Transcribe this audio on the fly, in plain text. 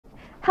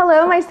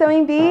Hello, my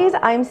sewing bees.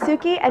 I'm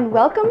Sookie and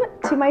welcome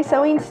to my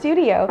sewing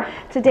studio.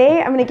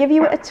 Today I'm going to give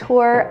you a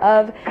tour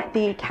of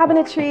the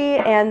cabinetry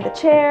and the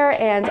chair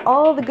and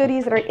all the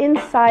goodies that are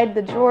inside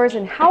the drawers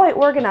and how I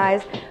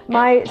organize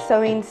my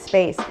sewing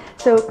space.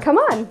 So come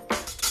on.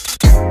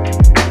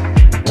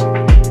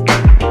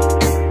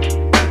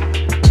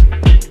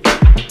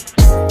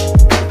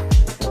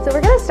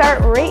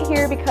 Start right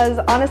here because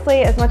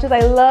honestly, as much as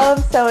I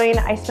love sewing,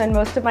 I spend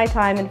most of my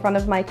time in front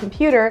of my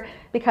computer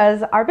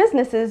because our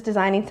business is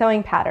designing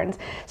sewing patterns.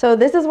 So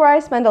this is where I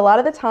spend a lot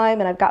of the time,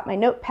 and I've got my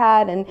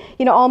notepad and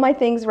all my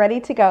things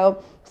ready to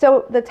go.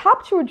 So the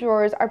top two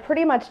drawers are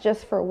pretty much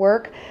just for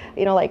work,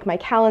 like my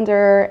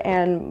calendar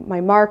and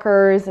my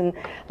markers and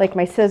like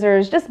my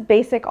scissors, just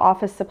basic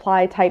office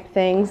supply type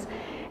things.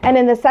 And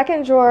in the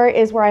second drawer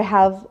is where I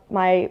have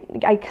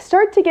I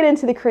start to get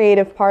into the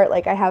creative part,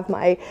 like I have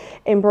my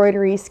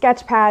embroidery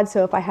sketch pad,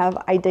 so if I have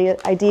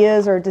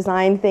ideas or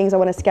design things I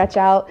want to sketch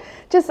out,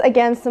 just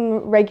again some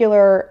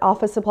regular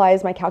office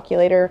supplies, my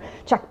calculator,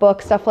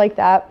 checkbook, stuff like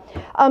that.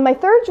 My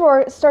third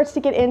drawer starts to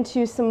get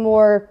into some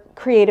more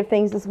creative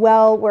things as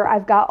well, where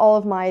I've got all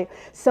of my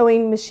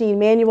sewing machine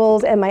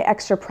manuals and my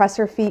extra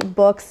presser feet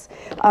books.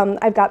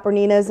 I've got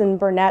Berninas and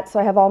Burnett,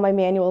 so I have all my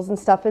manuals and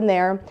stuff in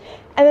there.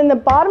 And then the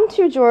bottom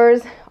two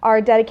drawers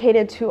are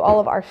dedicated to all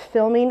of our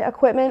filming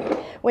equipment.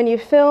 When you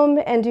film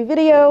and do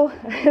video,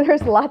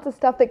 there's lots of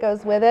stuff that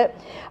goes with it.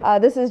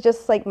 This is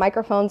just like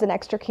microphones and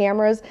extra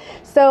cameras.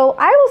 So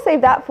I will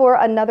save that for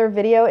another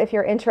video if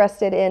you're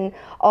interested in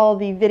all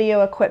the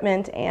video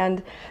equipment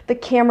and the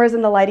cameras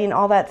and the lighting,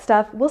 all that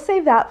stuff. We'll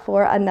save that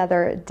for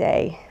another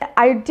day.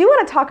 I do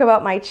want to talk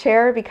about my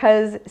chair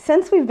because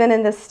since we've been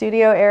in this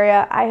studio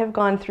area, I have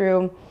gone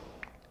through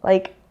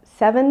like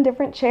 7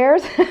 different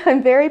chairs.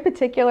 I'm very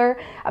particular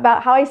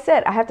about how I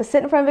sit. I have to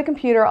sit in front of a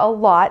computer a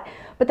lot,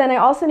 but then I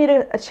also need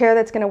a chair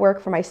that's going to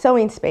work for my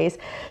sewing space.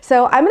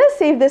 So I'm going to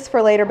save this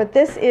for later, but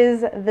this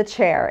is the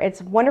chair.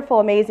 It's wonderful,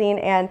 amazing,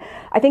 and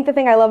I think the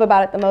thing I love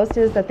about it the most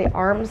is that the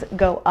arms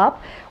go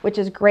up, which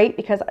is great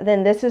because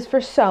then this is for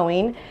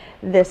sewing,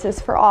 this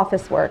is for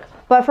office work.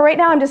 But for right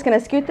now, I'm just going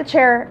to scoot the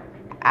chair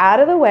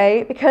out of the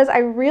way because I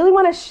really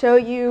want to show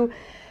you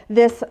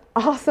this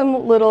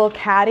awesome little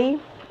caddy.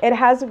 It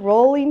has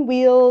rolling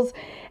wheels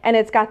and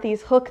it's got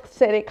these hooks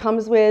that it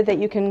comes with that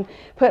you can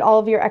put all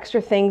of your extra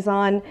things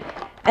on.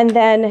 And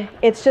then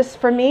it's just,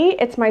 for me,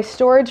 it's my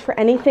storage for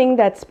anything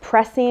that's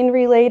pressing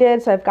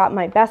related. So I've got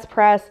my best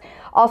press,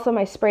 also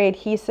my spray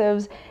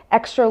adhesives,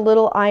 extra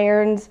little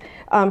irons,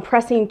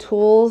 pressing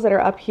tools that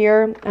are up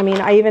here. I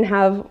mean, I even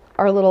have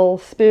our little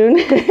spoon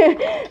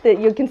that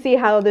you can see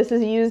how this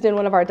is used in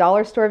one of our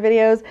dollar store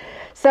videos.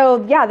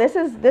 So yeah, this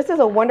is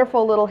a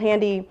wonderful little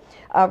handy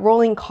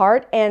rolling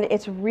cart, and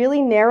it's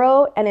really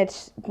narrow, and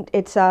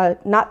it's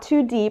not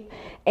too deep,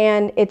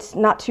 and it's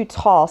not too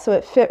tall, so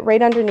it fit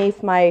right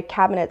underneath my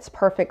cabinets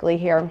perfectly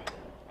here.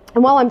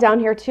 And while I'm down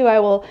here too, I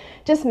will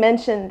just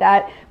mention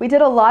that we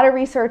did a lot of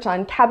research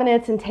on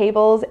cabinets and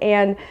tables,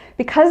 and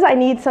because I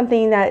need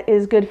something that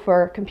is good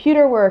for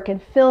computer work and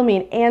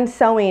filming and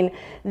sewing,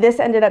 this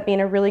ended up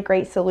being a really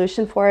great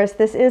solution for us.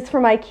 This is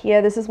from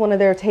IKEA. This is one of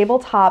their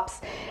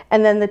tabletops,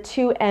 and then the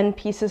 2 end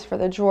pieces for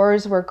the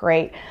drawers were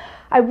great.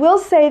 I will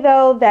say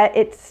though that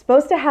it's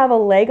supposed to have a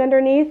leg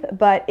underneath,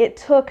 but it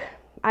took,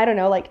 I don't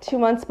know, like 2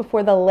 months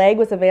before the leg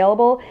was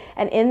available,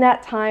 and in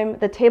that time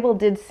the table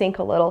did sink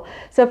a little.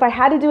 So if I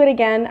had to do it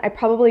again, I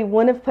probably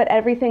wouldn't have put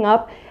everything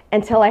up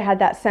until I had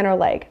that center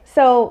leg.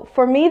 So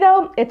for me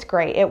though, it's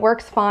great. It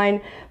works fine,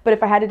 but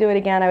if I had to do it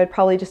again, I would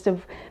probably just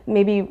have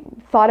maybe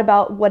thought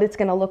about what it's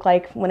gonna look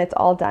like when it's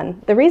all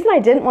done. The reason I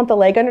didn't want the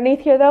leg underneath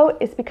here though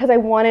is because I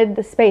wanted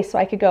the space so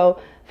I could go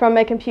from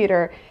my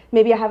computer.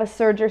 Maybe I have a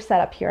serger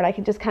set up here and I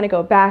can just kind of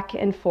go back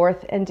and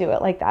forth and do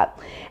it like that.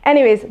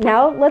 Anyways,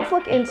 now let's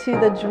look into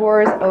the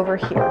drawers over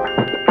here.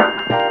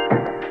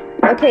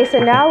 Okay, so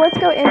now let's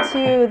go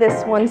into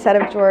this one set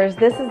of drawers.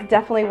 This is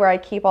definitely where I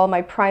keep all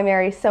my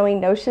primary sewing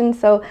notions.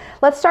 So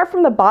let's start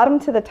from the bottom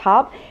to the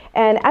top.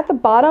 And at the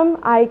bottom,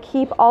 I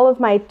keep all of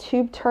my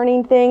tube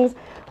turning things,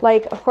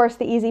 like of course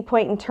the easy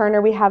point and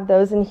turner, we have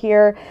those in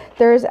here.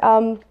 There's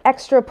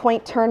extra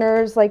point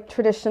turners, like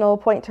traditional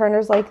point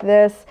turners like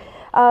this.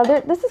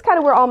 This is kind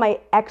of where all my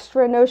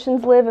extra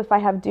notions live if I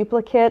have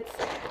duplicates,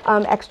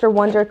 extra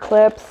wonder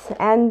clips,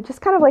 and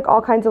just kind of like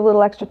all kinds of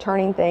little extra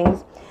turning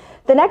things.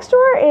 The next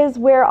drawer is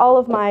where all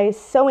of my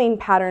sewing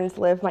patterns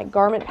live, my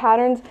garment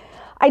patterns.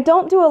 I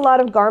don't do a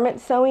lot of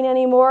garment sewing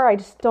anymore. I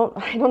don't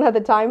have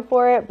the time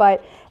for it,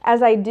 but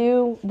as I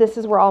do, this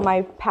is where all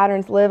my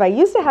patterns live. I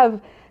used to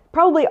have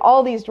probably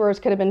all these drawers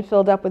could have been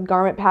filled up with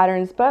garment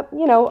patterns, but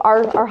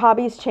our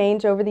hobbies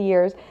change over the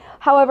years.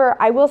 However,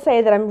 I will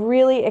say that I'm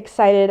really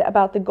excited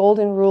about the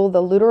golden rule,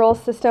 the literal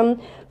system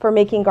for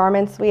making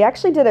garments. We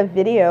actually did a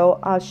video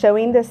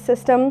showing this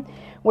system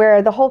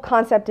where the whole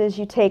concept is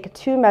you take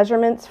 2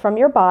 measurements from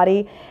your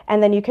body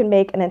and then you can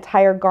make an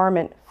entire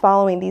garment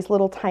following these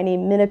little tiny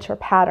miniature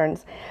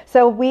patterns.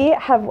 So we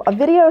have a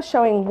video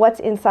showing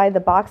what's inside the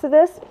box of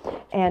this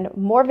and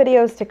more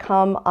videos to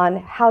come on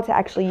how to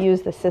actually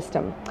use the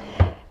system.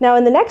 Now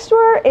in the next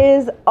drawer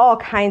is all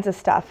kinds of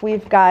stuff.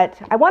 We've got,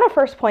 I want to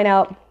first point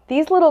out,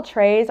 these little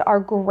trays are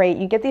great.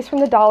 You get these from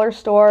the dollar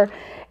store,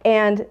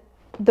 and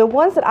the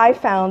ones that I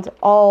found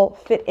all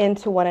fit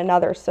into one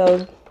another.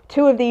 So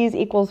 2 of these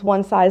equals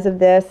 1 size of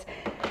this.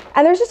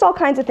 And there's just all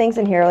kinds of things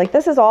in here. Like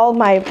this is all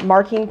my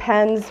marking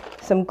pens,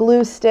 some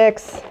glue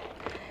sticks.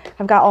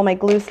 I've got all my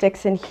glue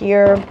sticks in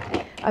here.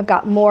 I've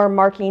got more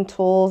marking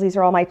tools. These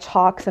are all my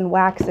chalks and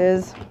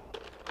waxes.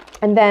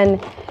 And then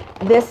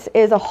this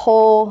is a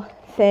whole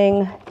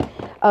thing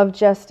of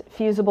just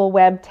fusible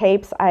web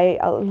tapes. I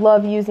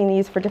love using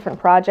these for different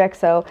projects,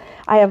 so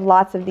I have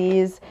lots of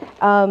these.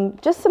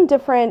 Just some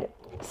different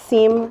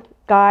seam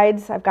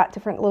guides. I've got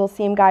different little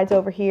seam guides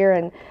over here,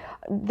 and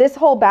this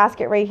whole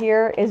basket right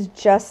here is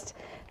just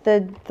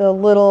the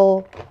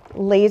little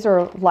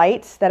laser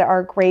lights that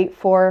are great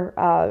for,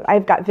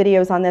 I've got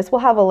videos on this.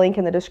 We'll have a link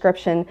in the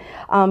description,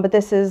 but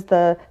this is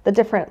the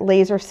different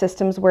laser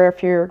systems where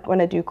if you're going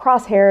to do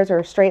crosshairs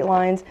or straight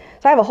lines.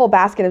 So I have a whole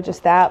basket of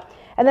just that.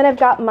 And then I've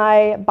got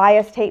my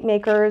bias tape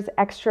makers,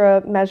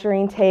 extra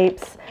measuring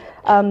tapes,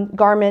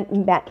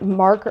 garment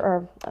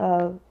marker,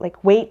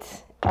 like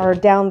weights are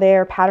down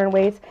there, pattern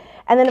weights.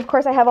 And then of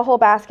course I have a whole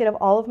basket of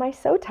all of my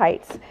sew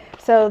tights.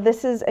 So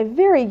this is a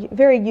very,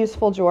 very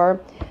useful drawer.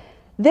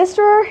 This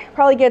drawer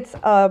probably gets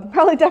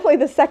definitely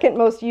the second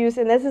most use,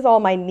 and this is all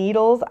my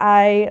needles.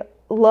 I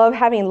love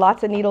having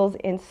lots of needles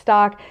in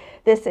stock.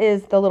 This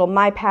is the little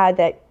my pad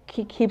that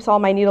keeps all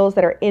my needles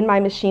that are in my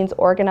machines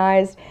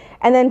organized.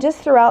 And then just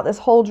throughout this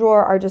whole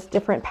drawer are just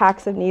different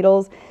packs of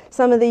needles.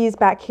 Some of these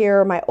back here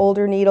are my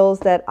older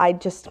needles that I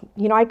just,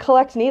 I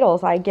collect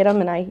needles. I get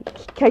them and I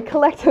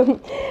collect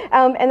them.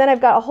 And then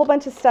I've got a whole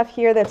bunch of stuff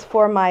here that's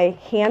for my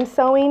hand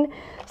sewing.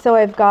 So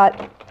I've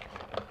got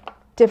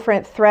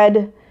different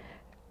thread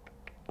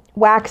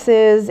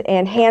waxes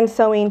and hand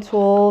sewing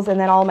tools, and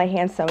then all my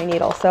hand sewing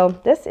needles. So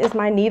this is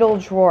my needle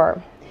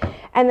drawer.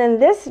 And then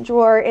this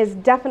drawer is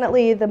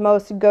definitely the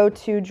most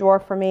go-to drawer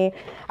for me.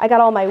 I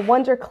got all my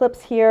Wonder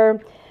Clips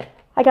here.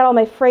 I got all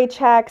my fray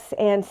checks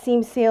and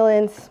seam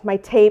sealants, my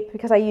tape,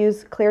 because I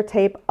use clear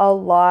tape a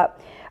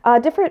lot.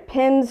 Different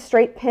pins,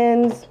 straight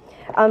pins.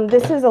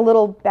 This is a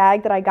little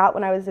bag that I got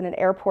when I was in an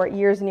airport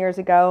years and years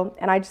ago,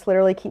 and I just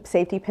literally keep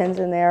safety pins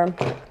in there.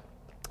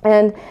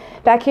 And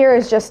back here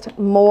is just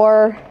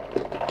more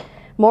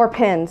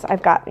pins.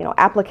 I've got,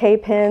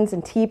 applique pins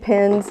and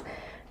T-pins.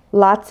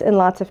 Lots and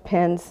lots of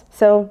pins.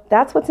 So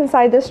that's what's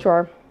inside this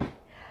drawer.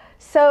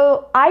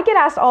 So I get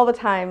asked all the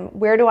time,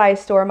 where do I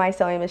store my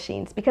sewing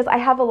machines? Because I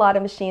have a lot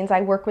of machines.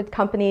 I work with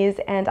companies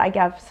and I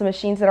have some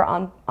machines that are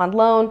on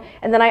loan,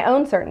 and then I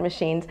own certain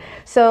machines.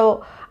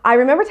 So I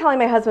remember telling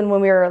my husband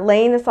when we were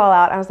laying this all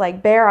out, I was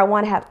like, Bear, I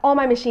want to have all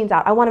my machines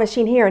out. I want a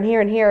machine here and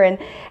here and here.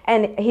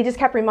 And he just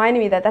kept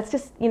reminding me that that's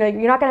just, you're not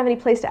going to have any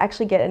place to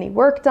actually get any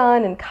work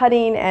done and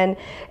cutting and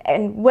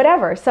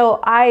whatever.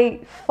 So I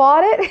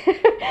fought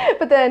it,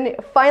 but then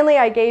finally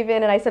I gave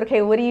in and I said,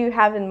 okay, what do you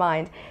have in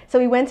mind? So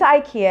we went to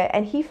IKEA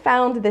and he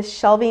found this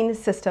shelving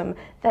system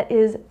that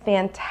is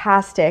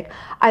fantastic.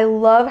 I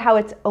love how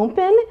it's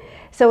open.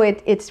 So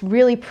it's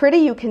really pretty.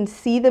 You can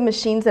see the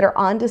machines that are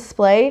on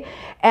display,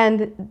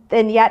 and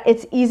yet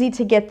it's easy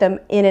to get them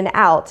in and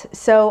out.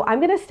 So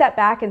I'm going to step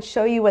back and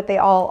show you what they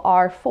all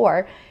are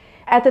for.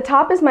 At the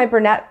top is my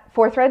Burnett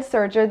 4-thread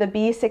serger, the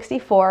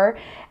B64,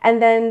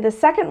 and then the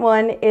second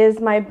one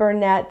is my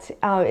Burnett,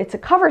 it's a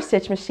cover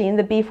stitch machine,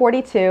 the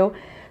B42.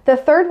 The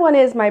third one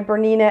is my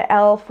Bernina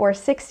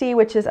L460,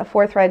 which is a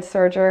 4-thread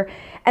serger.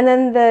 And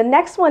then the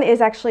next one is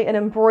actually an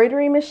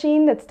embroidery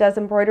machine that does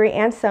embroidery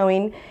and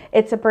sewing.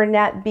 It's a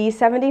Burnett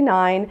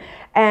B79,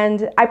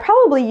 and I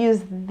probably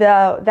use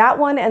that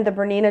one and the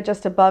Bernina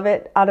just above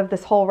it out of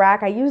this whole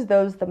rack. I use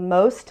those the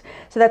most,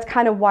 so that's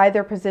kind of why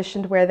they're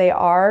positioned where they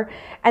are.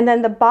 And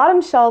then the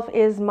bottom shelf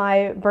is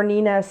my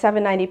Bernina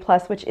 790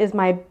 Plus, which is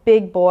my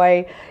big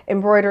boy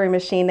embroidery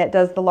machine that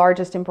does the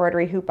largest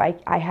embroidery hoop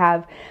I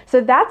have.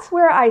 So that's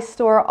where I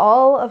store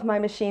all of my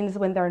machines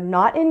when they're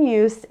not in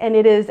use, and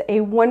it is a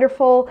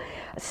wonderful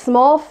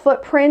small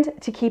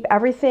footprint to keep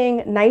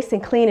everything nice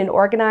and clean and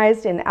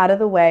organized and out of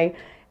the way.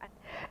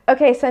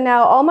 Okay, so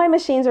now all my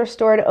machines are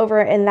stored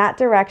over in that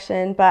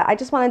direction, but I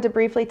just wanted to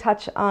briefly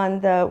touch on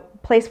the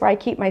place where I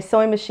keep my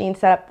sewing machine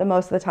set up the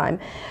most of the time.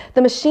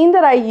 The machine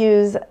that I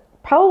use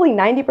probably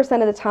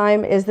 90% of the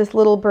time is this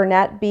little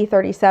Burnett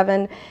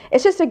B37.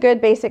 It's just a good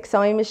basic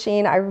sewing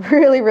machine. I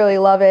really, really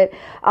love it.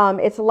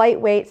 It's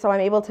lightweight, so I'm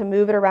able to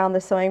move it around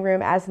the sewing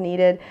room as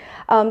needed.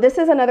 This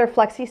is another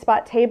Flexi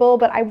Spot table,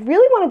 but I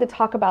really wanted to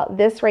talk about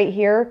this right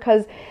here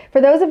because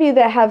for those of you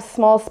that have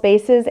small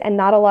spaces and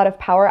not a lot of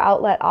power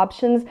outlet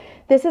options,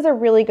 this is a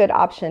really good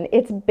option.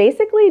 It's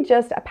basically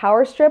just a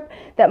power strip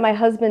that my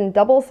husband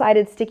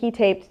double-sided sticky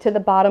taped to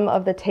the bottom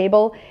of the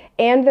table,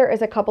 and there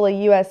is a couple of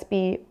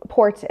USB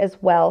ports as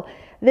well.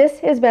 This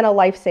has been a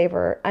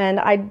lifesaver,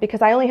 and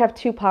because I only have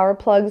 2 power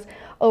plugs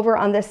over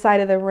on this side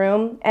of the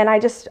room, and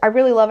I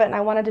really love it, and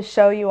I wanted to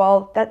show you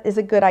all that is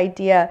a good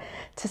idea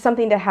to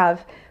something to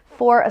have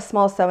for a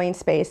small sewing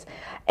space.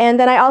 And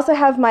then I also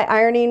have my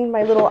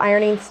little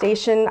ironing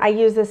station. I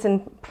use this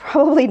in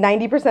probably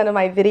 90% of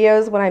my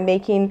videos when I'm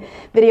making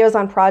videos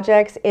on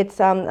projects.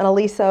 It's an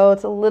Aliso.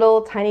 It's a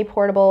little tiny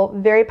portable,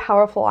 very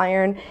powerful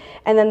iron.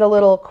 And then the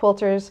little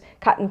quilter's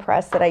cotton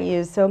press that I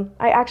use. So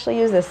I actually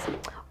use this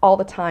all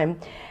the time.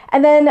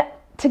 And then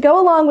to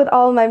go along with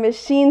all of my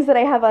machines that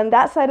I have on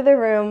that side of the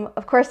room,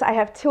 of course I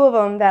have two of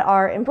them that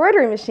are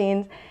embroidery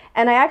machines.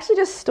 And I actually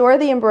just store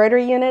the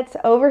embroidery units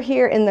over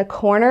here in the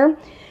corner.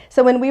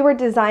 So when we were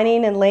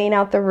designing and laying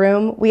out the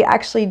room, we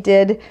actually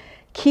did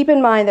keep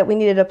in mind that we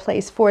needed a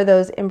place for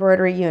those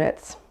embroidery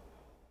units.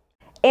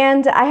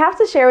 And I have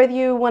to share with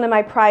you one of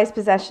my prized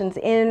possessions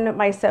in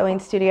my sewing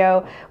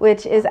studio,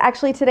 which is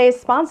actually today's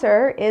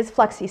sponsor, is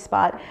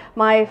FlexiSpot.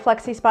 My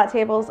FlexiSpot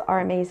tables are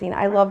amazing.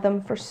 I love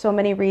them for so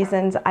many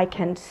reasons. I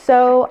can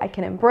sew, I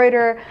can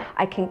embroider,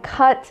 I can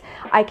cut,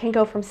 I can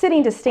go from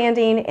sitting to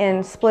standing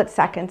in split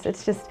seconds.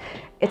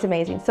 It's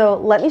amazing. So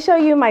let me show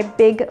you my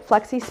big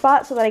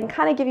FlexiSpot so that I can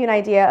kind of give you an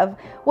idea of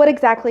what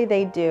exactly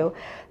they do.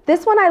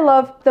 This one I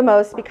love the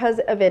most because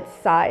of its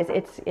size.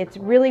 It's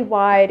really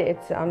wide,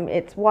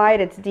 it's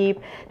wide, it's deep.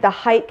 The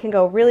height can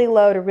go really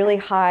low to really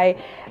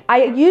high.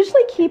 I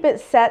usually keep it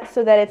set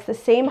so that it's the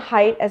same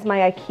height as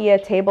my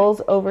IKEA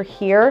tables over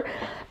here,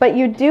 but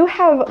you do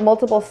have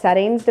multiple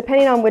settings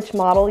depending on which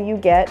model you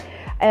get.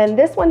 And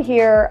this one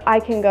here, I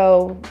can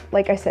go,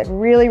 like I said,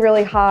 really,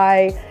 really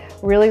high,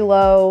 really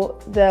low.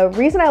 The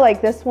reason I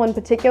like this one in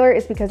particular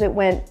is because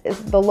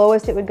is the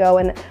lowest it would go,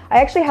 and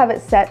I actually have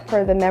it set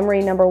for the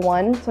memory number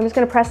 1. So I'm just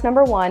going to press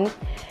number 1,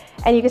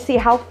 and you can see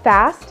how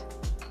fast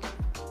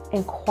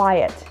and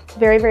quiet,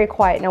 very, very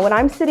quiet. Now when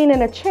I'm sitting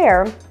in a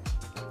chair,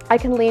 I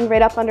can lean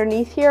right up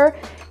underneath here,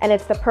 and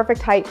it's the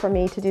perfect height for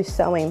me to do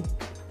sewing.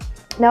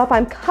 Now if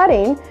I'm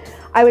cutting,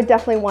 I would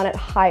definitely want it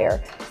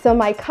higher. So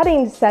my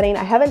cutting setting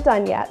I haven't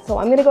done yet, so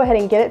I'm going to go ahead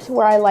and get it to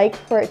where I like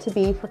for it to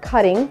be for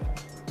cutting,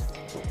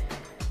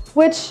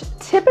 which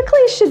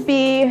typically should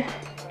be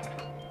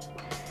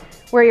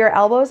where your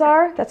elbows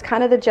are. That's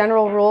kind of the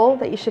general rule,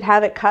 that you should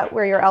have it cut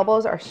where your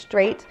elbows are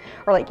straight,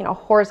 or like,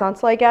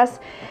 horizontal, I guess.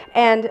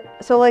 And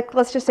so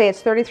let's just say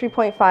it's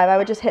 33.5. I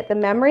would just hit the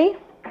memory,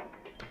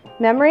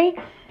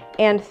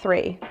 and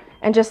 3.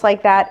 And just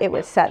like that, it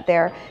was set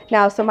there.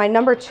 Now, so my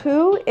number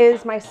 2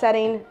 is my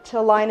setting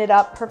to line it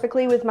up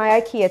perfectly with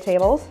my IKEA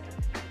tables.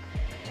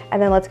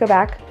 And then let's go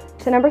back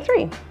to number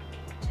 3.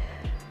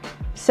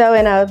 So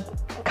in a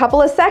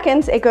couple of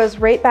seconds, it goes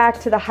right back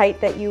to the height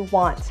that you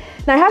want.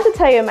 Now I have to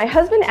tell you, my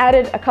husband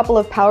added a couple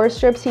of power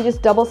strips. He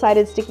just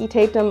double-sided sticky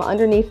taped them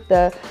underneath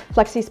the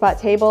FlexiSpot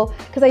table,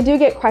 because I do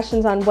get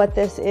questions on what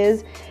this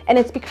is. And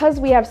it's because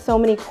we have so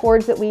many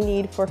cords that we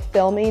need for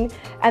filming.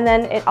 And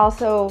then it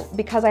also,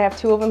 because I have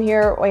 2 of them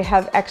here, I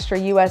have extra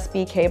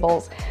USB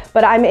cables.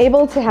 But I'm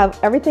able to have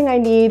everything I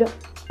need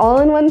all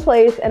in one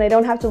place, and I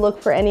don't have to look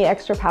for any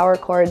extra power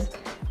cords.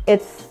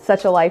 It's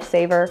such a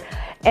lifesaver.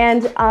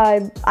 And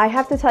I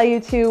have to tell you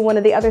too, one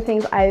of the other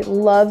things I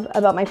love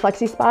about my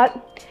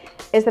FlexiSpot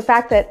is the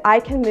fact that I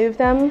can move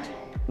them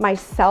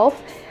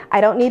myself.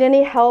 I don't need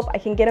any help. I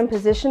can get them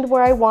positioned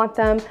where I want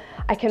them.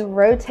 I can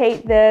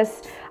rotate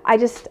this.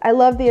 I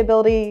love the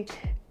ability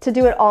to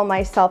do it all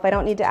myself. I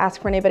don't need to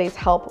ask for anybody's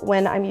help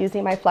when I'm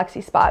using my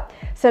FlexiSpot.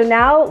 So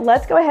now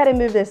let's go ahead and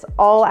move this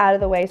all out of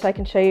the way so I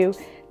can show you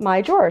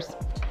my drawers.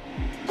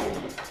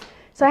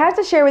 So I have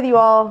to share with you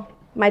all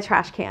my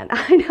trash can.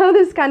 I know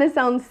this kind of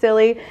sounds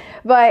silly,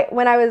 but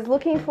when I was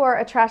looking for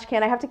a trash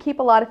can, I have to keep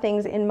a lot of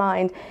things in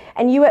mind.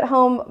 And you at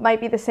home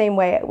might be the same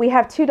way. We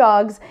have 2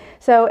 dogs,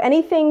 so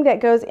anything that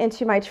goes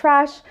into my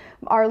trash,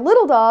 our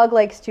little dog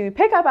likes to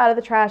pick up out of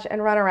the trash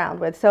and run around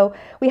with. So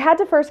we had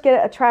to first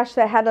get a trash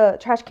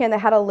can that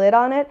had a lid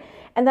on it.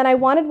 And then I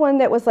wanted one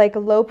that was like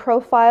low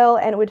profile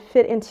and it would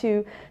fit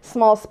into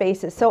small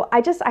spaces. So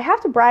I have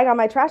to brag on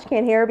my trash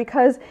can here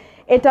because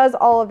it does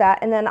all of that.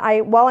 And then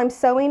while I'm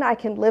sewing, I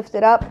can lift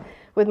it up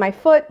with my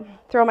foot,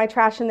 throw my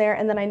trash in there,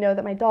 and then I know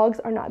that my dogs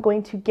are not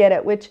going to get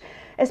it, which,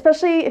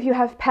 especially if you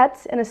have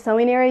pets in a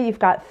sewing area, you've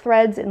got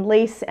threads and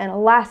lace and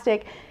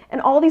elastic, and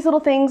all these little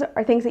things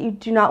are things that you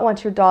do not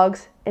want your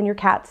dogs and your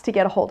cats to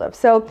get a hold of.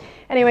 So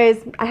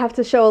anyways, I have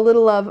to show a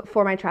little love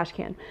for my trash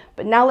can.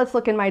 But now let's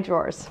look in my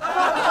drawers.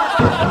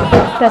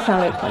 That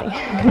sounded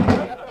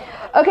funny.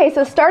 Okay,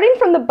 so starting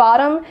from the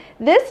bottom,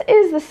 this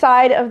is the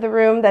side of the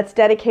room that's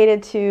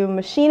dedicated to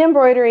machine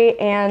embroidery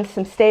and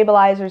some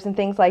stabilizers and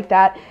things like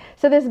that.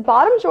 So this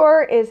bottom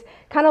drawer is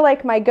kind of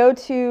like my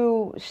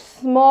go-to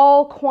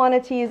small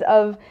quantities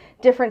of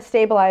different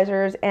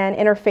stabilizers and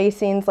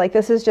interfacings. Like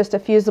this is just a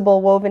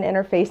fusible woven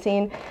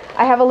interfacing.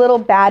 I have a little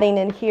batting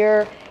in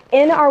here.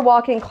 In our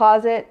walk-in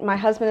closet, my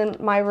husband and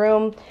my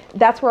room,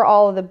 that's where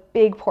all of the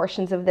big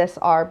portions of this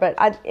are. But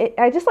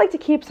I just like to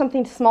keep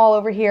something small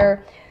over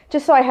here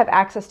just so I have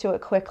access to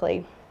it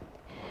quickly.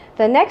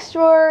 The next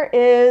drawer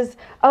is,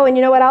 oh, and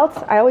you know what else?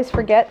 I always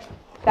forget.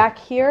 Back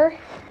here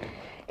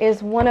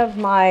is one of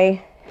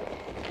my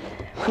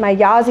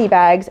Yazzie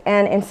bags,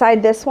 and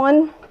inside this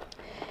one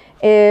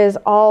is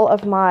all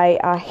of my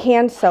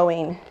hand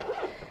sewing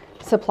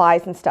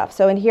supplies and stuff.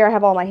 So in here I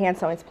have all my hand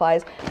sewing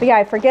supplies. But yeah,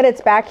 I forget it's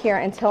back here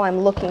until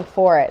I'm looking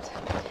for it.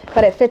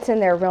 But it fits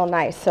in there real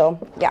nice. So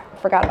yeah,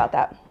 forgot about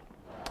that.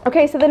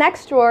 Okay, so the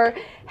next drawer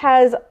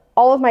has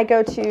all of my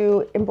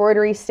go-to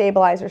embroidery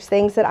stabilizers,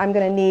 things that I'm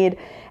going to need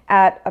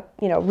at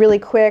really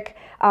quick.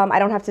 I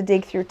don't have to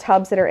dig through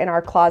tubs that are in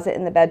our closet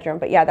in the bedroom.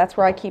 But yeah, that's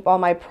where I keep all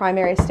my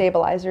primary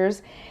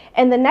stabilizers.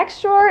 And the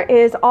next drawer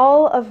is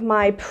all of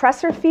my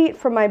presser feet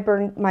from my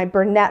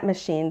Bernette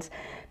machines.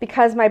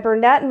 Because my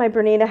Bernette and my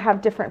Bernina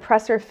have different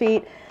presser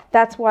feet,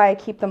 that's why I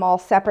keep them all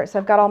separate. So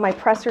I've got all my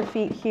presser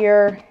feet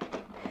here,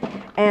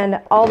 and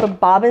all the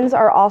bobbins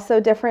are also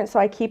different. So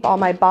I keep all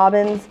my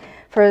bobbins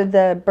for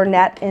the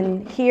Bernette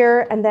in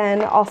here, and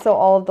then also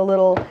all of the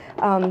little,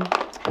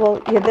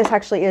 well, yeah, this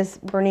actually is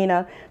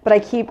Bernina, but I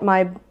keep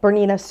my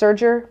Bernina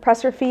serger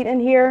presser feet in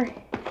here,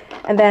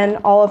 and then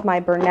all of my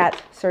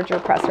Bernette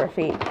serger presser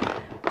feet.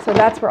 So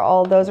that's where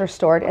all those are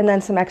stored, and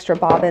then some extra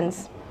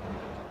bobbins.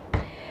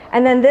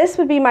 And then this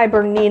would be my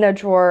Bernina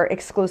drawer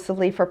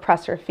exclusively for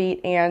presser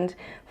feet and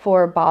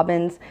for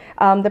bobbins.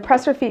 The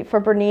presser feet for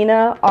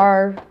Bernina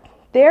are,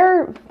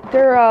 they're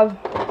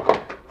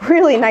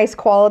really nice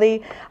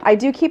quality. I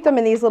do keep them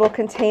in these little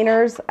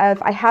containers.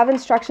 I have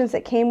instructions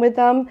that came with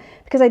them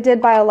because I did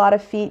buy a lot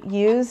of feet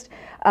used.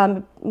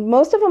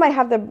 Most of them I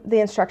have the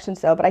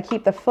instructions though, but I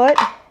keep the foot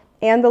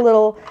and the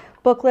little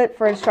booklet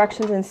for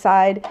instructions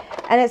inside.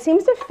 And it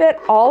seems to fit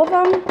all of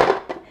them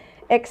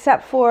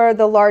except for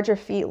the larger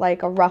feet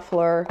like a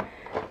ruffler,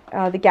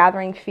 the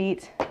gathering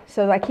feet.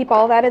 So I keep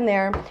all that in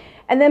there.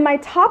 And then my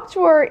top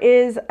drawer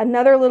is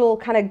another little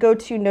kind of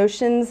go-to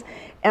notions.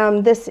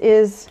 This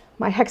is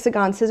my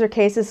hexagon scissor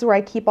case. This is where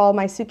I keep all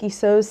my Sookie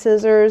Sew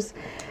scissors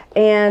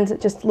and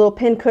just a little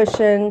pin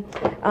cushion.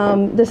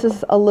 This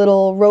is a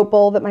little rope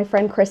bowl that my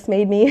friend Chris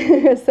made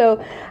me.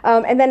 So,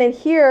 and then in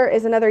here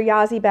is another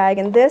Yazzie bag,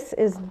 and this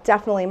is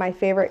definitely my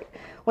favorite,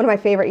 one of my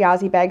favorite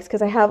Yazzie bags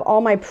because I have all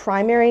my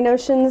primary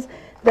notions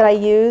that I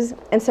use,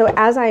 and so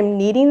as I'm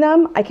needing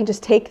them, I can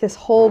just take this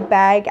whole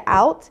bag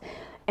out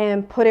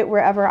and put it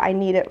wherever I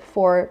need it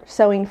for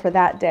sewing for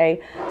that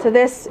day. So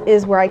this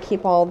is where I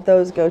keep all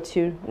those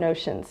go-to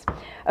notions.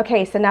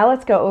 Okay, so now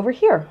let's go over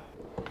here.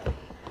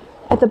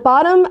 At the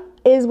bottom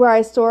is where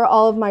I store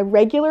all of my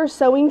regular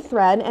sewing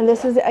thread, and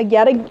this is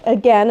yet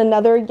again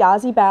another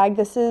Yazzie bag.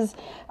 This is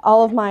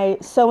all of my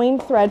sewing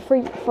thread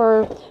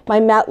for my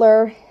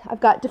Metler. I've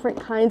got different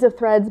kinds of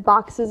threads,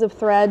 boxes of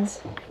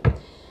threads.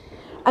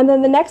 And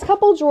then the next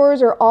couple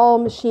drawers are all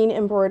machine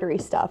embroidery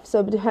stuff.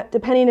 So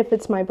depending if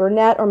it's my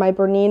Bernette or my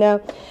Bernina,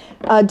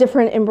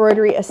 different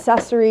embroidery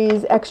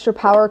accessories, extra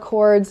power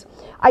cords.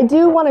 I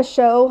do want to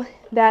show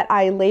that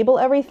I label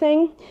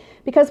everything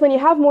because when you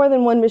have more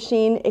than one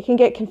machine, it can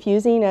get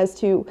confusing as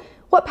to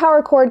what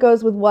power cord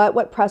goes with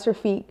what presser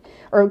feet,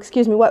 or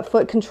excuse me, what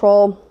foot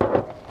control.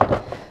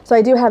 So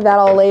I do have that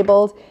all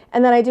labeled.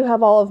 And then I do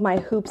have all of my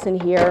hoops in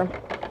here,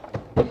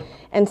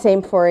 and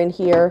same for in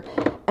here.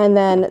 And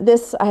then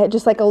this, I had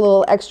just like a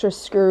little extra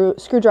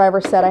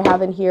screwdriver set I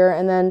have in here.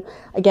 And then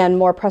again,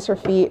 more presser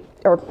feet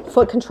or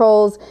foot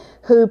controls,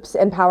 hoops,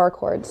 and power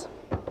cords.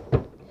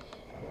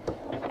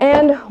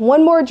 And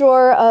one more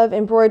drawer of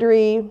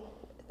embroidery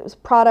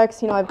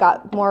products. You know, I've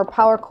got more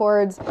power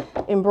cords,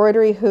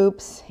 embroidery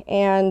hoops,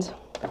 and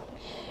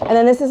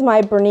then this is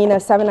my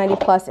Bernina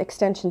 790 Plus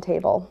extension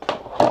table.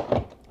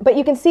 But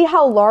you can see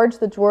how large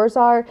the drawers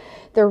are.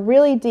 They're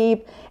really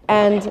deep,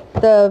 and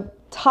the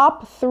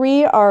top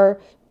three are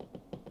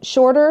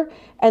shorter,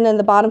 and then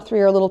the bottom three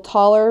are a little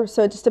taller.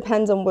 So it just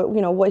depends on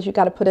what you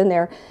got to put in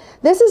there.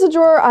 This is a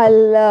drawer I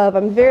love.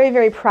 I'm very,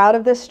 very proud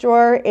of this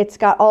drawer. It's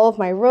got all of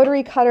my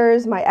rotary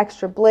cutters, my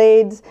extra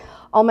blades,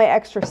 all my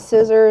extra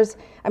scissors.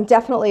 I'm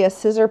definitely a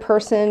scissor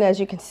person, as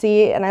you can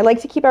see, and I like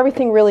to keep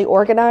everything really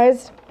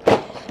organized.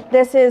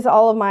 This is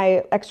all of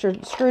my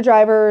extra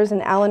screwdrivers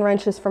and Allen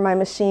wrenches for my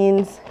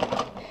machines.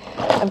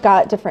 I've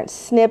got different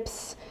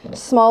snips,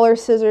 smaller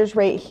scissors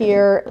right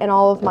here, and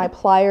all of my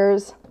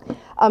pliers.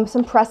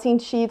 Some pressing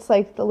sheets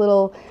like the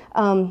little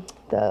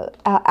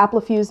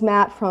Applefuse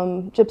mat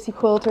from Gypsy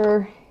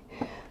Quilter.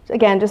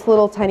 Again, just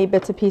little tiny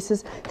bits of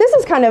pieces. This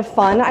is kind of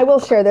fun. I will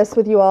share this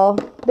with you all.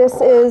 This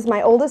is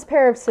my oldest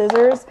pair of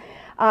scissors.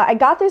 I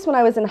got this when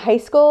I was in high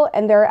school,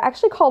 and they're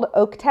actually called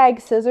oak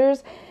tag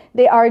scissors.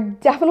 They are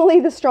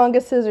definitely the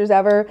strongest scissors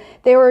ever.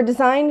 They were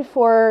designed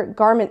for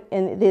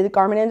the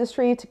garment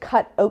industry to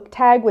cut oak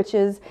tag, which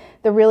is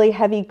the really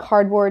heavy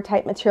cardboard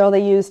type material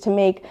they use to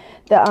make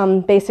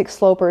the basic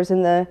slopers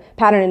in the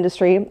pattern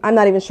industry. I'm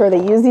not even sure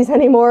they use these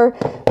anymore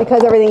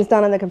because everything's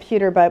done on the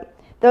computer, but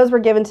those were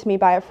given to me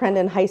by a friend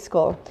in high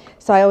school.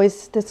 So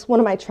this is one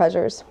of my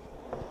treasures.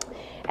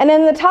 And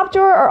in the top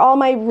drawer are all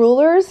my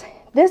rulers.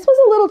 This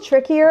was a little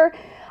trickier.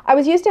 I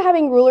was used to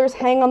having rulers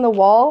hang on the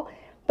wall,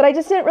 but I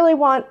just didn't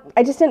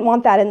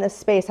want that in this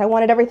space. I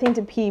wanted everything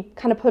to be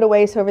kind of put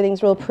away so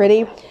everything's real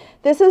pretty.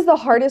 This is the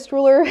hardest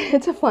ruler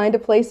to find a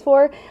place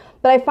for,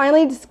 but I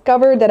finally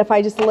discovered that if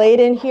I just lay it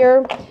in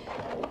here,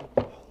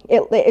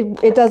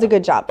 it does a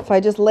good job. If I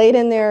just lay it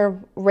in there,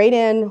 right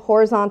in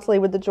horizontally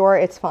with the drawer,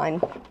 it's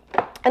fine.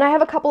 And I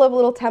have a couple of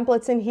little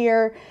templates in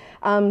here,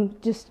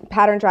 just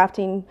pattern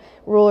drafting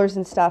rulers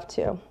and stuff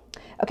too.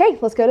 Okay,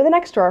 let's go to the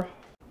next drawer.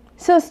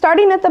 So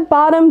starting at the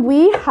bottom,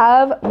 we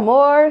have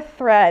more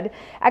thread.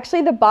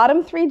 Actually, the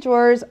bottom 3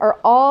 drawers are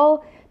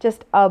all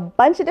just a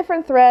bunch of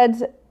different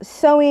threads,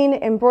 sewing,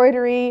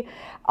 embroidery,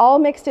 all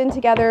mixed in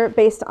together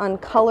based on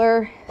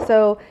color.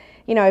 So,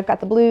 you know, I've got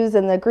the blues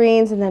and the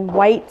greens and then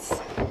whites.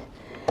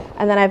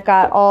 And then I've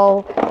got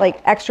all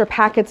like extra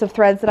packets of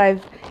threads that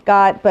I've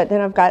got, but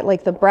then I've got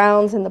like the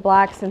browns and the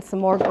blacks and some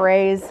more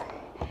grays.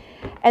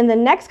 And the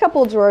next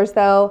couple drawers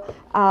though,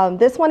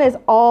 this one is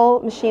all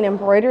machine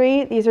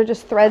embroidery. These are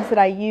just threads that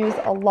I use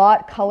a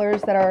lot,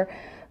 colors that are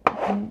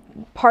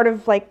part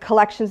of like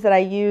collections that I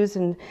use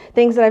and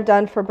things that I've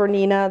done for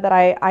Bernina that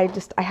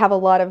I have a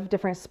lot of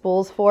different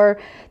spools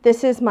for.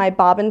 This is my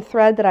bobbin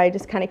thread that I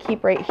just kind of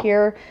keep right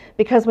here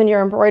because when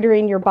you're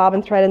embroidering, your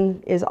bobbin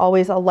thread is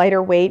always a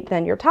lighter weight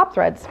than your top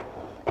threads.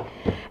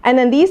 And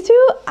then these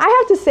two, I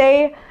have to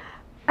say,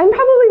 I'm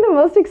probably the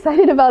most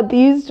excited about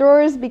these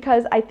drawers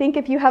because I think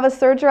if you have a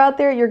serger out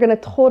there, you're going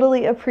to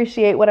totally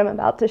appreciate what I'm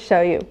about to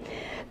show you.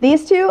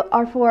 These two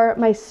are for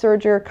my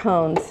serger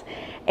cones.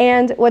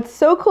 And what's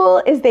so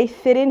cool is they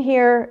fit in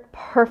here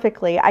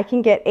perfectly. I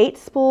can get 8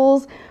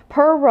 spools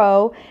per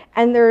row,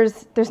 and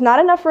there's not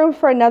enough room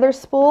for another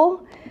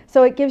spool.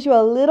 So it gives you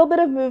a little bit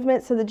of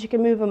movement so that you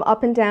can move them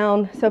up and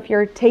down. So if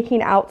you're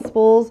taking out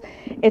spools,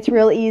 it's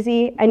real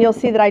easy. And you'll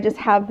see that I just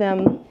have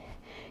them,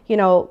 you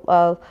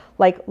know,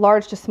 like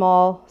large to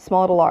small,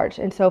 small to large,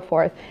 and so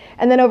forth.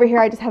 And then over here,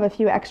 I just have a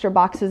few extra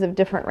boxes of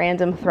different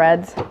random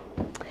threads.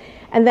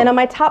 And then on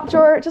my top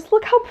drawer, just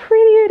look how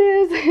pretty it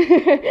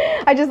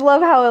is. I just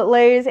love how it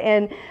lays,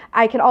 and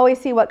I can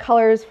always see what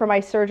colors for my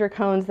serger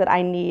cones that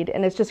I need,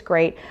 and it's just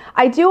great.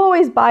 I do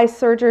always buy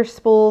serger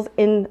spools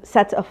in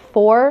sets of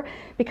 4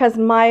 because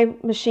my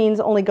machines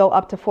only go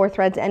up to 4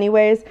 threads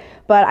anyways,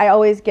 but I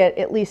always get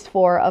at least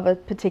 4 of a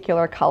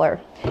particular color.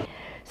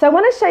 So I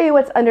want to show you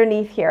what's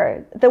underneath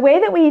here. The way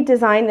that we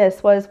designed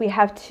this was we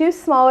have 2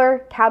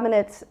 smaller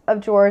cabinets of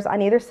drawers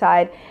on either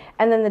side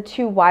and then the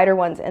 2 wider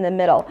ones in the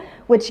middle,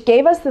 which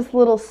gave us this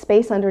little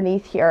space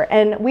underneath here.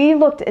 And we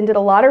looked and did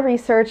a lot of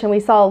research, and we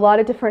saw a lot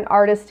of different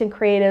artists and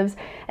creatives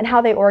and how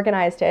they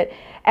organized it.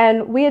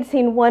 And we had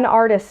seen one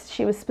artist,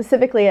 she was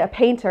specifically a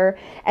painter,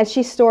 and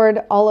she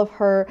stored all of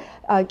her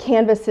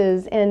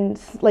canvases and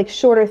like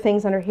shorter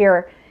things under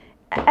here.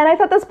 And I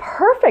thought that's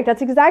perfect.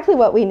 That's exactly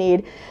what we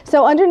need.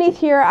 So underneath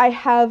here, I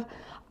have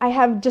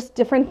just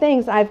different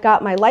things. I've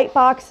got my light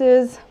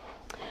boxes.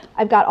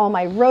 I've got all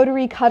my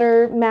rotary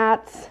cutter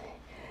mats.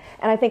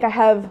 And I think I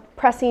have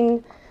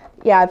pressing,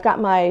 yeah, I've got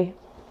my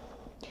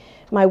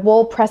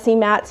wool pressing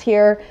mats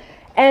here.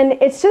 And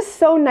it's just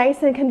so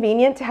nice and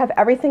convenient to have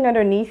everything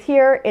underneath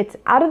here. It's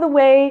out of the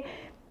way,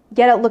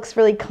 yet it looks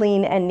really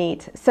clean and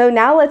neat. So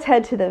now let's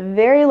head to the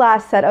very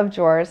last set of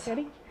drawers.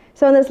 Ready?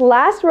 So in this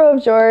last row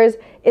of drawers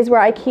is where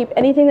I keep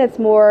anything that's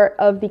more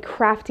of the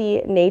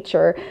crafty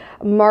nature.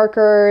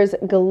 Markers,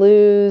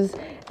 glues,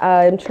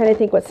 I'm trying to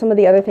think what some of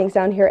the other things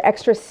down here,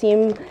 extra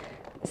seam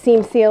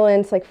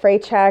sealants like fray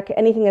check,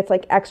 anything that's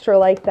like extra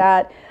like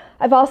that.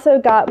 I've also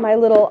got my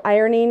little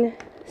ironing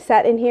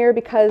set in here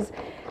because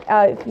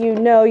if you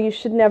know, you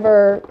should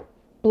never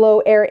blow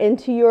air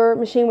into your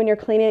machine when you're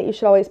cleaning it. You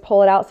should always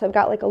pull it out. So I've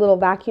got like a little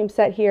vacuum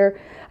set here.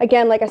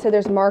 Again, like I said,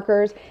 there's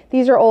markers.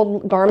 These are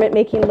old garment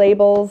making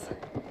labels.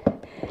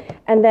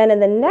 And then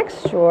in the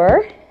next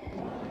drawer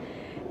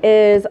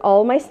is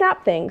all my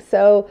snap things.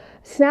 So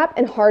snap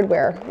and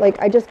hardware. Like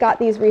I just got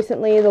these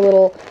recently, the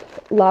little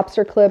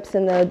lobster clips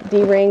and the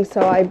D-rings.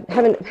 So I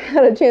haven't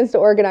had a chance to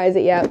organize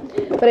it yet.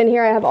 But in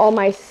here I have all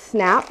my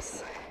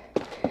snaps,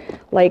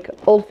 like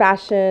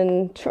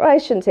old-fashioned, I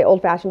shouldn't say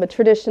old-fashioned, but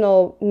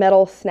traditional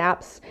metal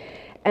snaps.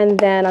 And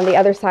then on the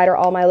other side are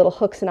all my little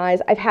hooks and eyes.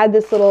 I've had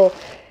this little,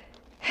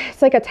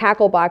 it's like a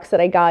tackle box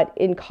that I got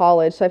in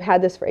college. So I've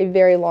had this for a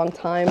very long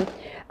time.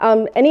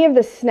 Any of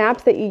the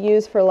snaps that you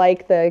use for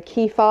like the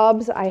key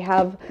fobs, I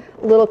have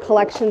little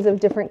collections of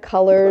different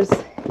colors.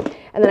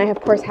 And then I, of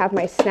course, have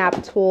my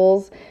snap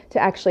tools to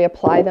actually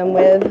apply them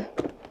with.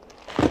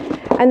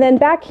 And then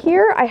back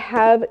here, I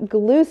have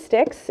glue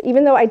sticks.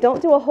 Even though I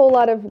don't do a whole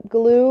lot of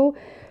glue,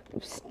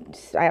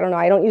 I don't know,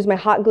 I don't use my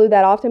hot glue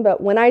that often, but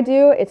when I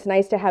do, it's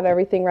nice to have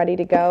everything ready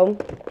to go.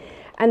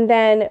 And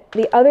then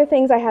the other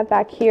things I have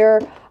back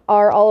here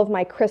are all of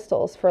my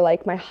crystals for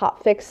like my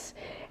hot fix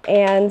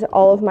and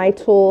all of my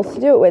tools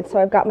to do it with. So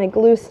I've got my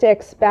glue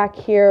sticks back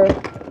here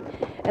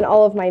and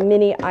all of my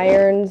mini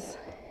irons.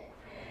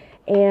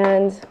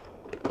 And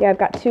yeah, I've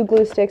got 2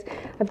 glue sticks.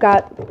 I've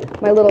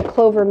got my little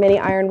Clover mini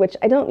iron, which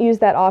I don't use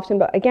that often,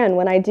 but again,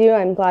 when I do,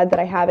 I'm glad that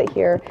I have it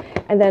here.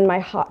 And then my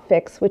hot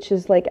fix, which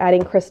is like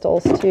adding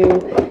crystals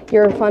to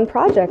your fun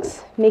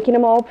projects, making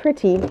them all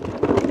pretty.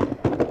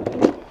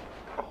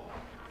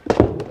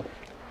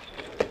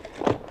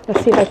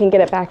 Let's see if I can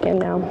get it back in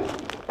now.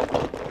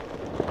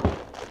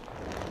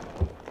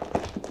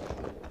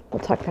 We'll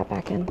tuck tuck that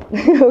back in.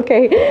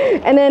 Okay,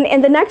 and then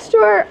in the next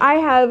drawer, I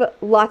have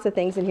lots of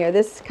things in here.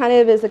 This kind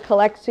of is a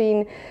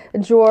collecting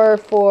drawer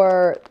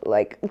for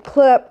like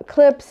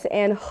clips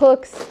and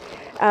hooks,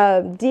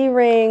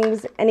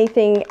 D-rings,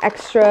 anything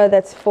extra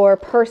that's for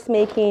purse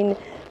making,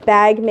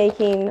 bag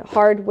making,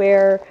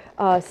 hardware,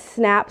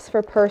 snaps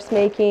for purse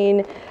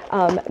making,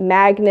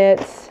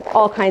 magnets,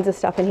 all kinds of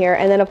stuff in here.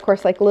 And then of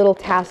course like little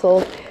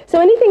tassels. So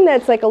anything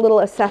that's like a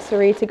little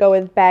accessory to go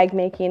with bag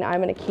making,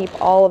 I'm going to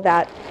keep all of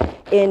that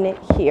in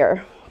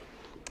here.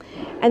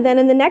 And then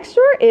in the next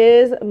drawer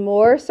is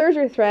more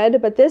serger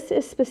thread, but this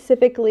is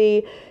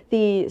specifically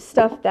the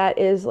stuff that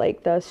is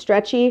like the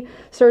stretchy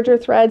serger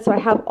thread. So I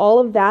have all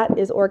of that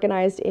is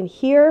organized in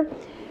here.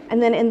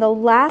 And then in the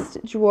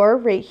last drawer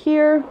right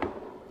here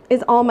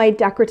is all my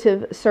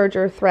decorative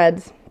serger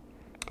threads.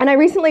 And I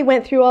recently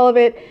went through all of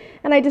it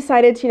and I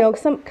decided to,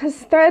 because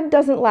thread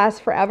doesn't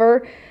last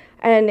forever.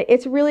 And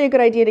it's really a good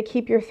idea to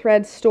keep your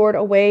threads stored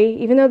away,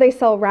 even though they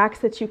sell racks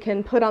that you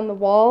can put on the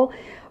wall.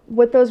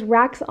 What those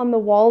racks on the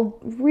wall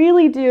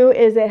really do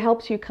is it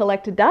helps you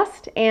collect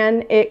dust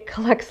and it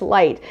collects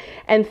light.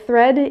 And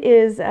thread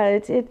is,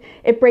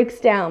 it breaks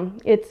down.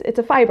 It's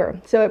a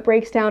fiber, so it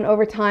breaks down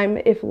over time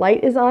if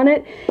light is on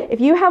it. If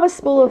you have a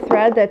spool of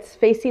thread that's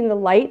facing the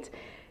light,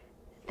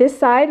 this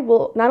side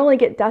will not only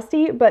get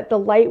dusty, but the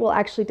light will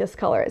actually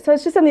discolor it. So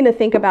it's just something to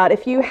think about.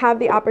 If you have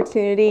the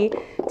opportunity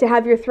to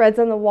have your threads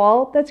on the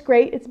wall, that's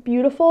great, it's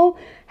beautiful.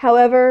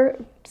 However,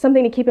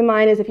 something to keep in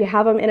mind is if you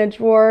have them in a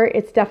drawer,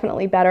 it's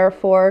definitely better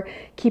for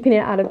keeping it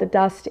out of the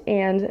dust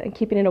and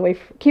keeping it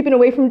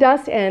away from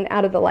dust and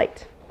out of the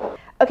light.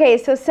 Okay,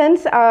 so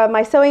since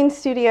my sewing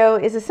studio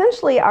is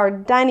essentially our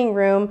dining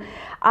room,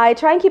 I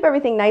try and keep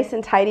everything nice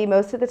and tidy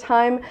most of the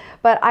time,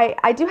 but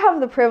I do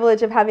have the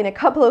privilege of having a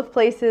couple of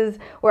places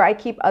where I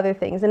keep other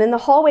things. And in the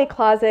hallway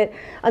closet,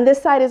 on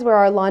this side is where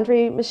our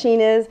laundry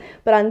machine is,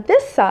 but on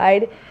this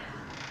side,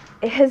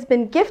 it has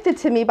been gifted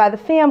to me by the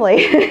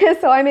family,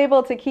 so I'm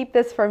able to keep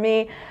this for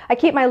me. I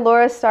keep my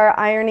Laura Star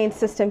ironing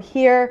system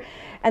here,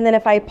 and then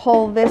if I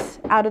pull this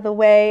out of the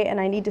way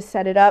and I need to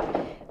set it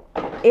up,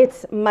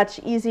 it's much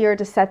easier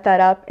to set that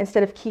up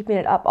instead of keeping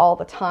it up all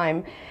the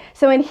time.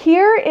 So in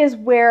here is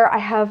where I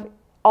have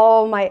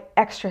all my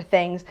extra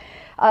things,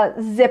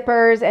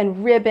 zippers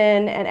and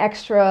ribbon and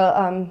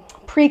extra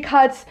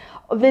pre-cuts,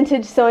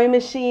 vintage sewing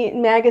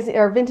machine magazine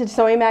or vintage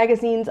sewing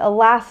magazines,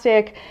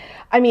 elastic.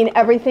 I mean,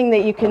 everything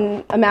that you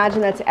can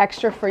imagine that's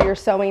extra for your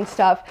sewing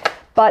stuff,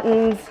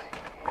 buttons.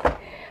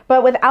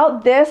 But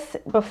without this,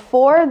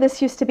 before,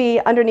 this used to be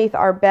underneath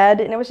our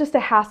bed and it was just a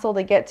hassle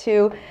to get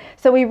to.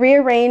 So we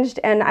rearranged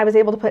and I was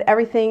able to put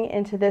everything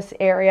into this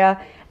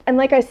area. And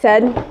like I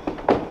said,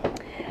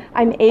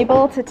 I'm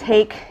able to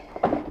take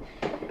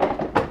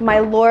my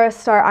Laura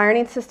Star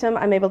ironing system,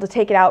 I'm able to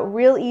take it out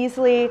real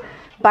easily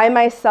by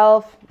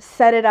myself,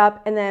 set it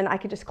up, and then I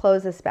could just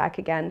close this back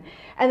again.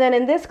 And then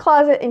in this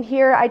closet in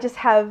here, I just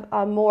have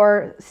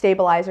more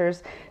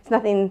stabilizers. It's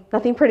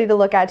nothing pretty to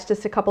look at, it's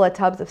just a couple of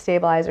tubs of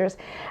stabilizers.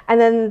 And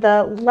then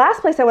the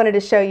last place I wanted to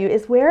show you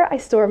is where I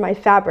store my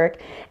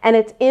fabric. And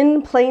it's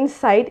in plain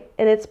sight,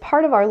 and it's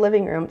part of our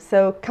living room,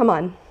 so come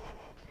on.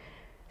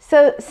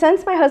 So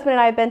since my husband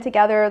and I have been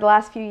together the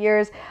last few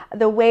years,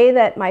 the way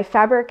that my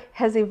fabric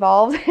has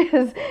evolved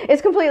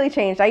is completely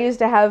changed. I used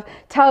to have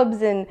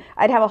tubs and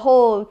I'd have a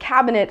whole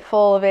cabinet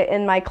full of it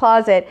in my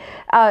closet,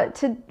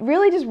 to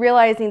really just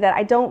realizing that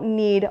I don't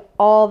need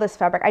all this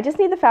fabric. I just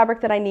need the fabric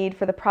that I need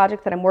for the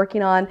project that I'm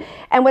working on.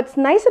 And what's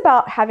nice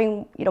about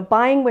having,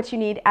 buying what you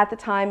need at the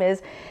time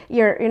is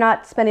you're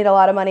not spending a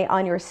lot of money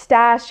on your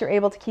stash. You're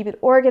able to keep it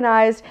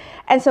organized.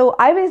 And so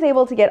I was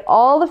able to get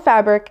all the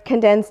fabric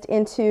condensed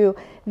into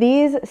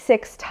these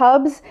 6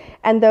 tubs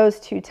and those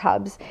 2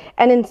 tubs.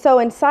 And so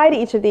inside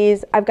each of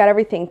these, I've got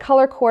everything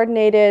color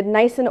coordinated,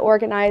 nice and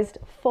organized,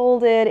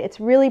 folded. It's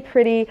really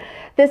pretty.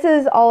 This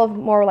is all of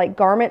more like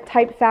garment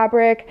type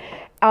fabric.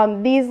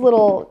 These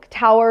little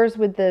towers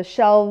with the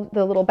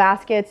the little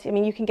baskets, I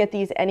mean, you can get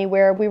these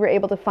anywhere. We were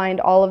able to find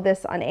all of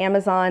this on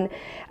Amazon,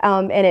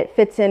 and it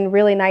fits in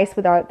really nice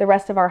with the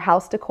rest of our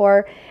house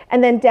decor.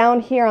 And then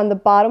down here on the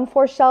bottom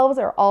 4 shelves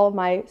are all of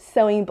my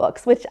sewing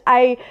books, which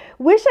I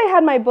wish I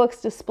had my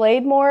books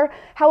displayed more.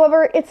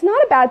 However, it's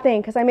not a bad thing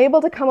because I'm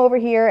able to come over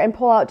here and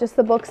pull out just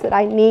the books that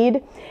I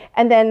need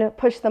and then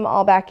push them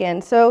all back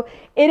in. So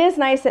it is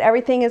nice that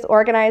everything is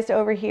organized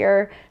over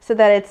here so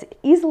that it's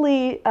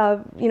easily,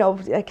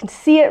 I can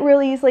see it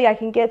really easily, I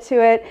can get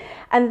to it,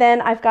 and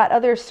then I've got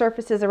other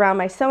surfaces around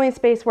my sewing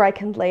space where I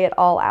can lay it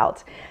all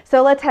out.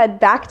 So let's head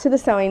back to the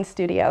sewing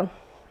studio.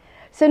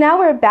 So now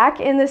we're back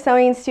in the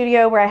sewing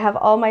studio where I have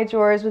all my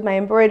drawers with my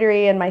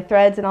embroidery and my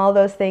threads and all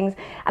those things.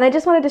 And I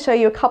just wanted to show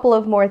you a couple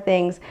of more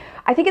things.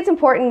 I think it's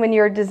important when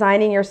you're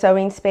designing your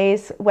sewing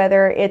space,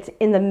 whether it's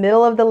in the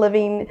middle of the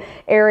living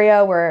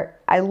area where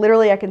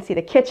I can see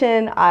the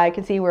kitchen, I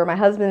can see where my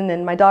husband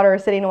and my daughter are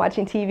sitting and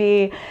watching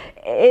TV.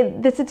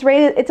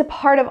 It's a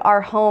part of our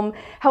home.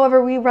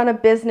 However, we run a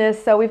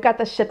business, so we've got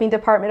the shipping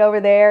department over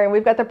there, and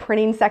we've got the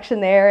printing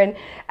section there, and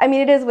I mean,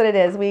 it is what it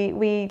is.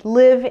 We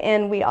live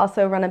and we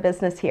also run a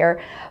business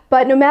here.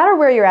 But no matter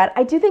where you're at,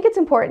 I do think it's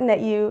important that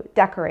you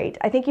decorate.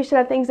 I think you should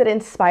have things that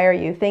inspire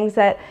you, things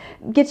that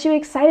get you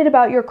excited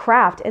about your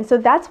craft. And so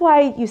that's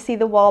why you see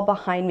the wall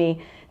behind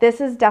me. This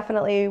is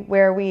definitely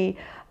where we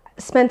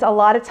spent a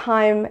lot of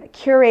time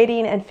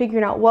curating and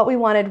figuring out what we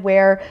wanted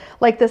where.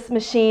 Like this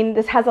machine,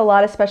 this has a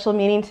lot of special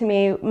meaning to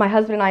me. My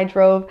husband and I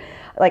drove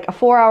like a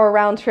 4-hour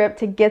round trip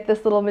to get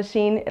this little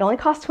machine. It only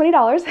cost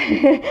 $20.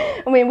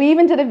 I mean, we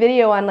even did a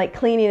video on like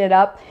cleaning it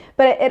up,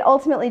 but it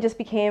ultimately just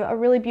became a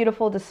really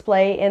beautiful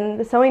display in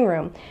the sewing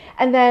room.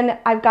 And then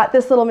I've got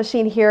this little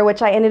machine here,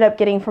 which I ended up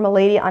getting from a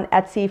lady on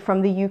Etsy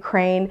from the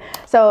Ukraine.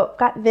 So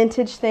got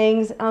vintage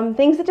things,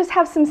 things that just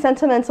have some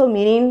sentimental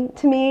meaning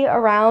to me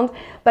around,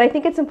 but I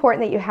think it's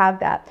important that you have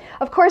that.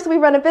 Of course, we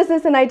run a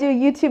business and I do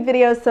YouTube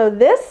videos, so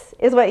this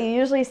is what you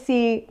usually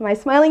see my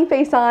smiling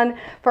face on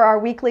for our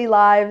weekly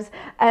lives.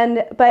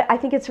 But I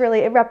think it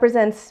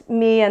represents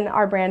me and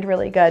our brand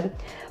really good.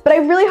 But I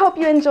really hope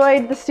you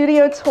enjoyed the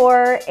studio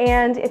tour,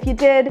 and if you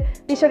did,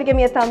 be sure to give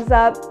me a thumbs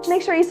up.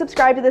 Make sure you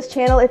subscribe to this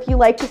channel if you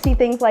like to see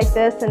things like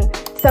this and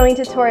sewing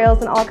tutorials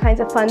and all kinds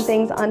of fun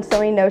things on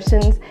Sewing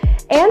Notions.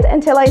 And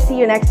until I see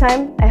you next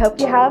time, I hope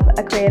you have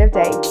a creative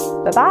day.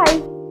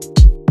 Bye-bye.